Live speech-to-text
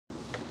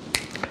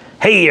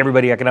Hey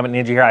everybody, Economic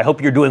Ninja here. I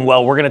hope you're doing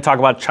well. We're going to talk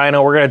about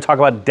China. We're going to talk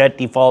about debt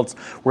defaults.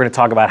 We're going to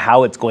talk about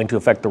how it's going to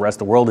affect the rest of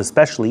the world,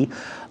 especially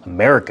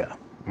America.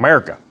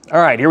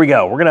 All right, here we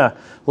go. We're going to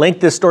link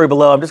this story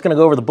below. I'm just going to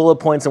go over the bullet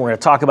points and we're going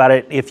to talk about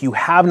it. If you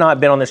have not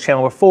been on this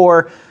channel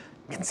before,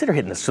 consider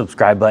hitting the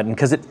subscribe button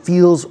because it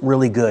feels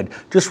really good.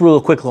 Just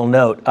real quick little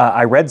note,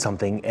 I read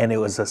something and it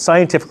was a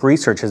scientific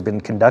research has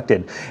been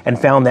conducted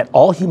and found that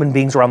all human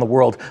beings around the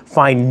world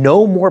find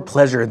no more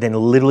pleasure than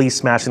literally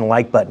smashing the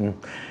like button.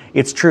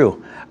 It's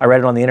true. I read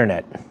it on the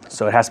internet,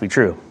 so it has to be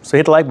true. So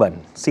hit the like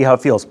button, see how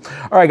it feels.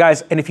 All right,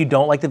 guys, and if you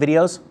don't like the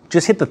videos,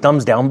 just hit the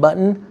thumbs down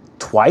button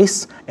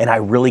twice, and I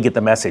really get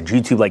the message.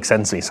 YouTube like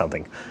sends me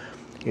something.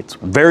 It's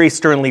very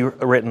sternly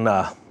written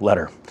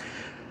letter.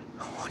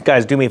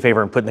 Guys, do me a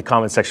favor and put in the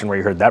comment section where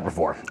you heard that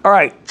before. All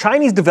right,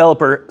 Chinese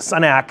developer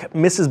Sunac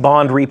misses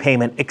bond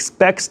repayment,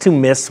 expects to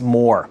miss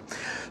more.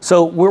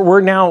 So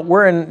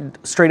we're in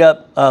straight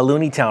up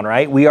loony town,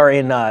 right? We are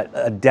in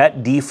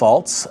debt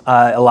defaults.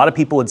 A lot of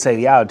people would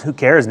say, yeah, who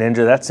cares,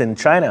 Ninja? That's in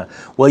China.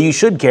 Well, you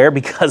should care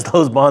because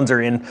those bonds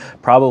are in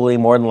probably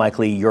more than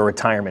likely your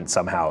retirement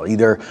somehow,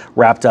 either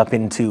wrapped up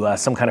into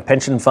some kind of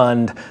pension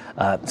fund,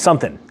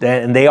 something.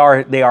 And they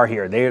are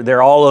here.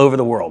 They're all over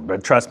the world.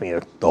 But trust me,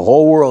 the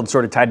whole world's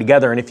sort of tied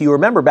together. And if you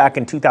remember back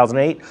in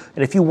 2008,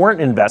 and if you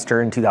weren't an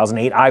investor in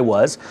 2008, I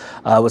was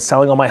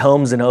selling all my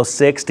homes in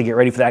 06 to get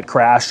ready for that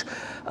crash.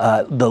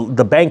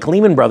 The bank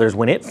Lehman Brothers,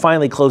 when it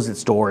finally closed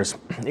its doors,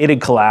 it had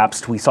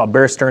collapsed. We saw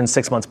Bear Stearns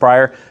 6 months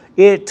prior.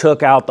 It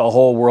took out the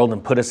whole world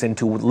and put us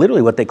into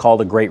literally what they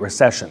called a Great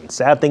Recession.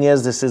 Sad thing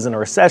is, this isn't a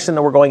recession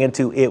that we're going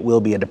into. It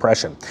will be a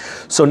depression.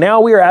 So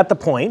now we are at the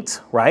point,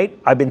 right?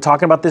 I've been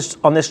talking about this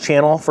on this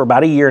channel for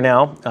about a year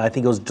now. I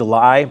think it was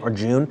July or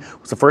June.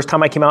 It was the first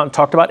time I came out and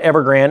talked about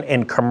Evergrande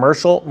and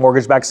commercial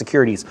mortgage-backed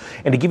securities.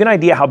 And to give you an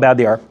idea how bad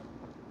they are,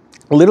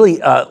 literally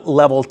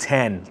level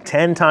 10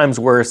 times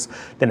worse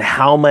than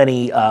how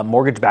many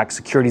mortgage-backed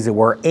securities there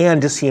were.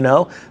 And just so you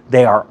know,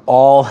 they are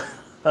all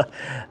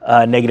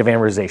negative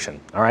amortization.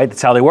 All right,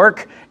 that's how they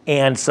work.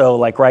 And so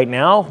like right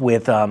now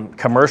with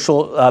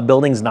commercial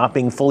buildings not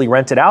being fully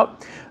rented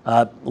out,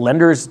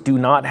 lenders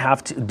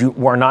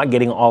are not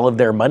getting all of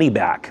their money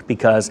back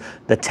because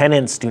the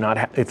tenants do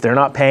not, if they're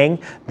not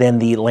paying, then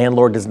the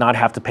landlord does not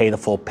have to pay the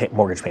full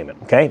mortgage payment.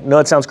 Okay, no,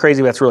 it sounds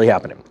crazy, but that's really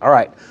happening. All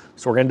right.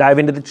 So we're going to dive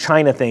into the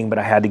China thing, but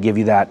I had to give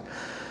you that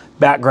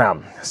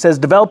background. It says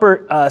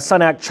developer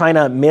Sunac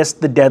China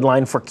missed the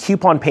deadline for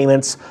coupon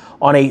payments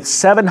on a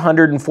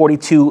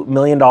 $742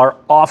 million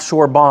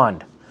offshore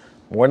bond.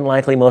 More than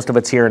likely, most of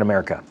it's here in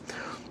America.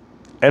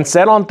 And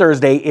said on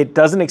Thursday, it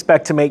doesn't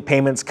expect to make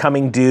payments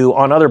coming due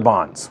on other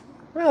bonds.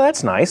 Well,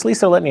 that's nice. At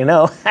least they're letting you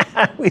know.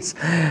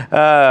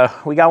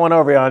 We got one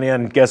over on you,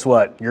 and guess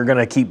what? You're going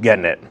to keep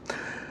getting it.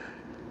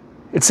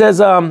 It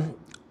says,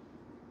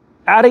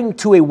 adding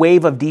to a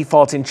wave of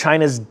defaults in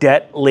China's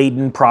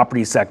debt-laden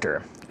property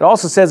sector. It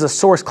also says a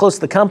source close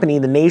to the company,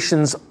 the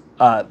nation's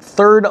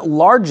third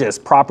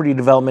largest property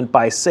development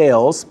by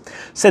sales,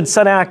 said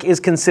Sunac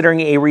is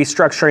considering a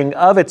restructuring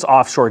of its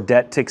offshore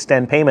debt to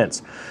extend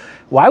payments.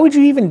 Why would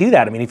you even do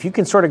that? I mean, if you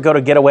can sort of go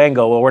to get away and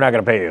go, well, we're not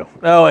going to pay you.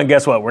 Oh, and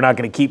guess what? We're not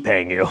going to keep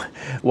paying you.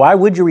 Why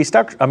would you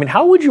restructure? I mean,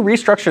 how would you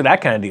restructure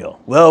that kind of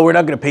deal? Well, we're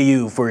not going to pay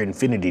you for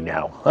infinity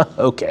now.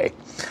 Okay.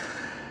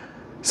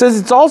 Says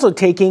it's also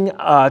talking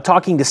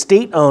to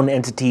state-owned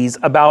entities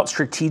about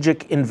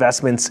strategic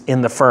investments in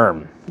the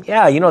firm.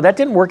 Yeah, you know, that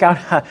didn't work out.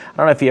 I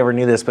don't know if you ever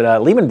knew this,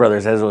 but Lehman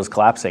Brothers, as it was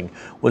collapsing,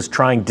 was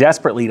trying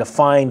desperately to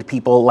find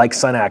people like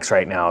Sunac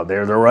right now.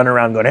 They're running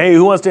around going, hey,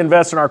 who wants to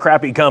invest in our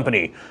crappy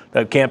company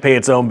that can't pay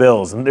its own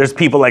bills? And there's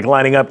people like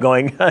lining up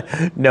going,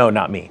 no,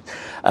 not me.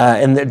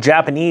 And the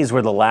Japanese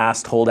were the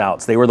last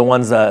holdouts. They were the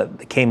ones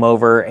that came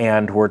over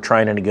and were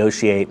trying to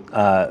negotiate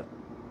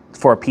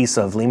for a piece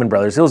of Lehman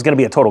Brothers. It was going to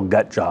be a total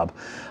gut job.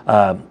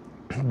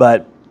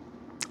 But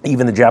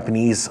even the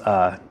Japanese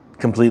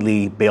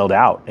completely bailed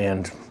out,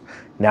 and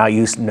now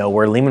you know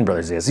where Lehman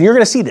Brothers is. And you're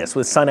going to see this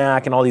with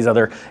Sunac and all these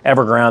other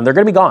Evergrande. They're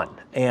going to be gone,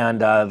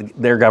 and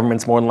their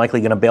government's more than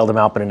likely going to bail them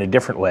out, but in a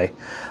different way.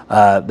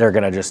 They're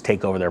going to just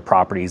take over their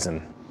properties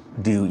and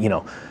do, you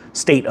know,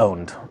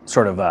 state-owned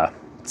sort of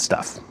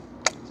stuff.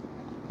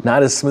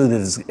 Not as smooth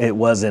as it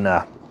was in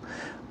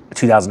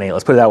 2008,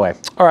 let's put it that way.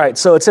 All right,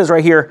 so it says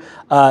right here,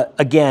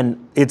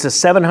 again, it's a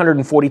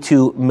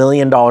 $742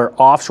 million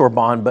offshore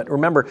bond, but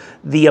remember,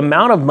 the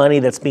amount of money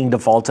that's being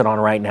defaulted on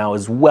right now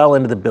is well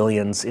into the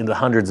billions, into the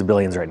hundreds of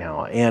billions right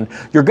now. And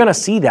you're gonna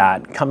see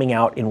that coming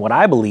out in what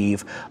I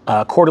believe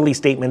quarterly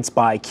statements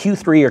by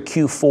Q3 or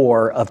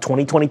Q4 of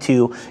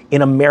 2022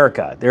 in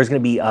America. There's gonna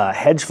be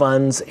hedge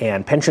funds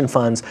and pension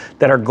funds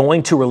that are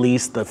going to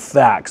release the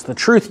facts, the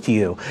truth to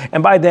you.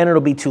 And by then it'll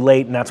be too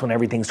late, and that's when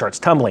everything starts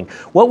tumbling.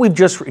 What we've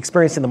just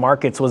experienced in the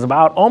markets was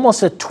about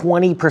almost a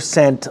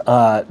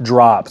 20%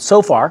 drop.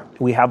 So far,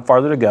 we have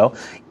farther to go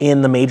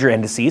in the major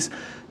indices.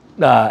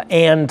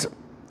 And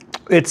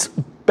it's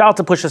about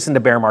to push us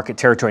into bear market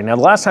territory. Now,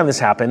 the last time this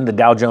happened, the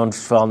Dow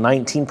Jones fell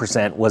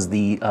 19%, was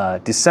the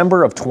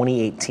December of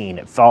 2018.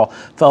 It fell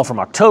from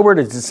October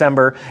to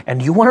December,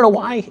 and you want to know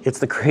why? It's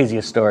the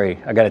craziest story.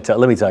 Let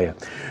me tell you.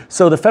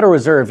 So the Federal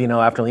Reserve,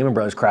 after Lehman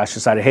Brothers crash,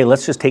 decided, hey,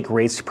 let's just take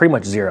rates to pretty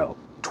much zero.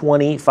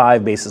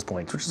 25 basis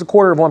points, which is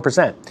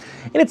 1/4%.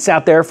 And it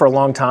sat there for a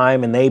long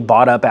time, and they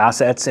bought up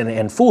assets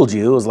and fooled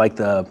you. It was like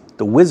the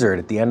wizard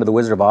at the end of The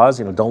Wizard of Oz,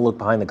 don't look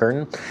behind the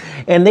curtain.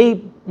 And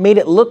they made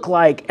it look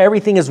like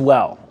everything is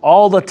well,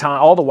 all the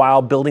time, all the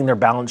while building their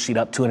balance sheet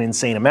up to an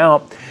insane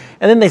amount.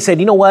 And then they said,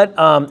 you know what,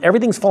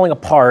 everything's falling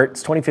apart.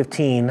 It's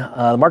 2015,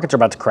 the markets are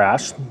about to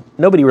crash.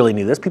 Nobody really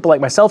knew this, people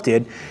like myself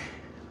did.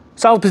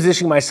 So I was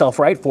positioning myself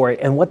right for it.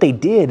 And what they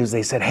did is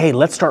they said, hey,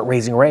 let's start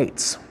raising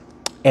rates.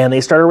 And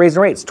they started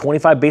raising rates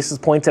 25 basis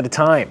points at a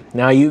time.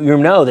 Now, you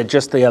know that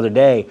just the other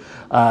day,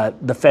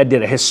 the Fed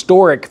did a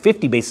historic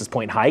 50 basis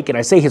point hike. And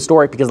I say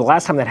historic because the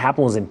last time that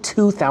happened was in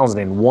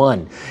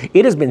 2001.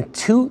 It has been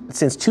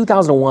since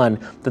 2001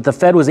 that the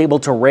Fed was able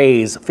to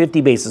raise 50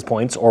 basis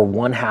points, or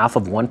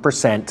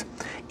 1/2%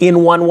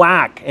 in one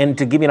whack. And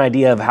to give you an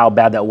idea of how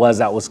bad that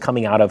was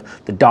coming out of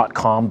the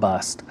dot-com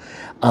bust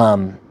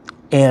and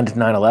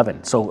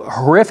 9/11. So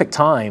horrific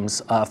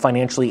times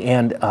financially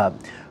and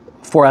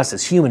for us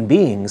as human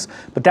beings,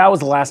 but that was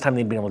the last time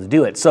they'd been able to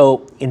do it.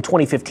 So in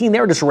 2015, they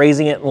were just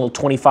raising it in little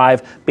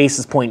 25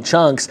 basis point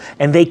chunks,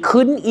 and they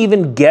couldn't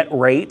even get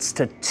rates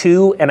to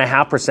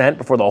 2.5%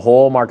 before the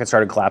whole market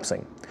started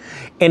collapsing.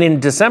 And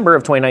in December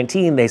of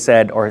 2018, they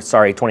said,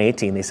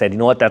 you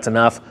know what, that's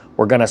enough.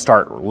 We're gonna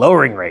start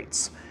lowering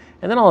rates.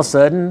 And then all of a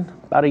sudden,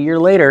 about a year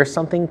later,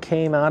 something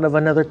came out of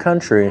another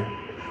country.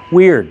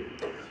 Weird.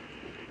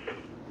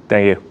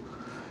 Thank you.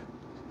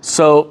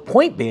 So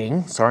point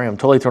being, sorry, I'm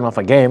totally thrown off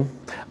my game.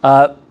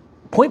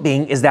 Point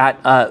being is that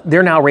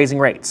they're now raising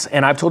rates.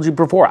 And I've told you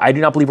before, I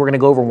do not believe we're gonna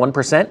go over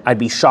 1%. I'd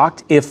be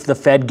shocked if the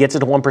Fed gets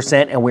it to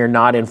 1% and we're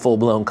not in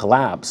full-blown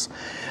collapse.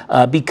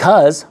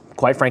 Because,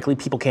 quite frankly,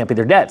 people can't pay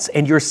their debts.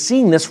 And you're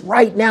seeing this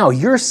right now.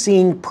 You're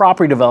seeing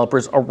property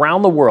developers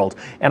around the world.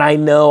 And I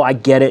know, I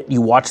get it.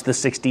 You watched the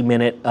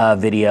 60-minute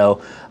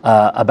video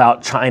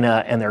about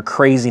China and their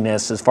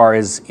craziness as far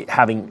as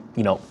having,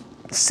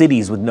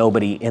 cities with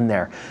nobody in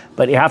there.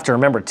 But you have to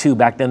remember too,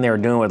 back then they were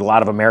doing it with a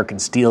lot of American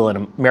steel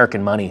and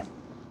American money.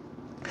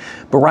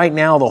 But right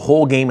now the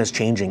whole game is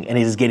changing, and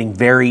it is getting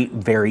very,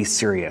 very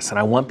serious. And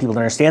I want people to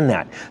understand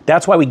that.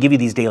 That's why we give you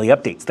these daily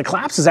updates. The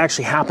collapse is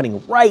actually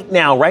happening right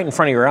now, right in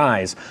front of your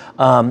eyes.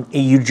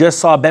 You just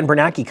saw Ben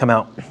Bernanke come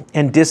out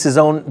and diss his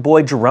own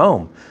boy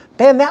Jerome.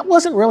 Man, that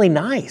wasn't really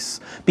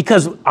nice,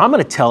 because I'm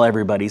gonna tell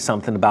everybody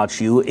something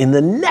about you in the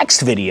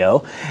next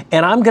video,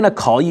 and I'm gonna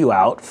call you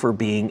out for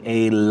being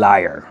a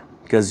liar,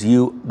 because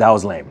that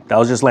was lame. That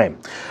was just lame.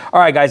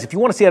 All right, guys, if you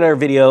wanna see another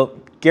video,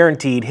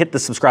 guaranteed, hit the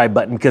subscribe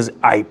button, because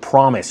I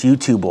promise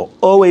YouTube will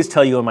always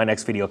tell you when my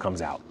next video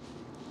comes out.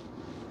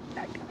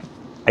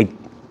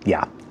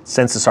 Yeah,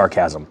 sense the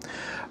sarcasm.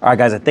 All right,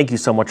 guys, I thank you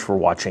so much for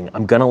watching.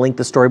 I'm gonna link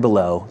the story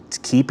below.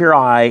 Keep your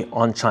eye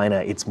on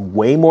China. It's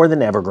way more than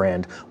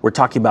Evergrande. We're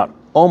talking about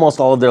almost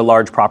all of their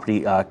large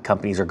property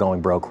companies are going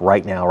broke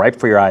right now, right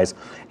before your eyes.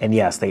 And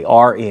yes, they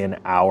are in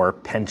our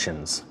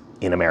pensions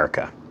in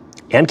America.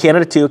 And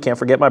Canada too, can't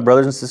forget my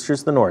brothers and sisters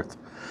to the north.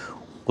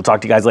 We'll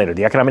talk to you guys later.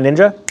 The Economic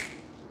Ninja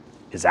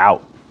is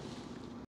out.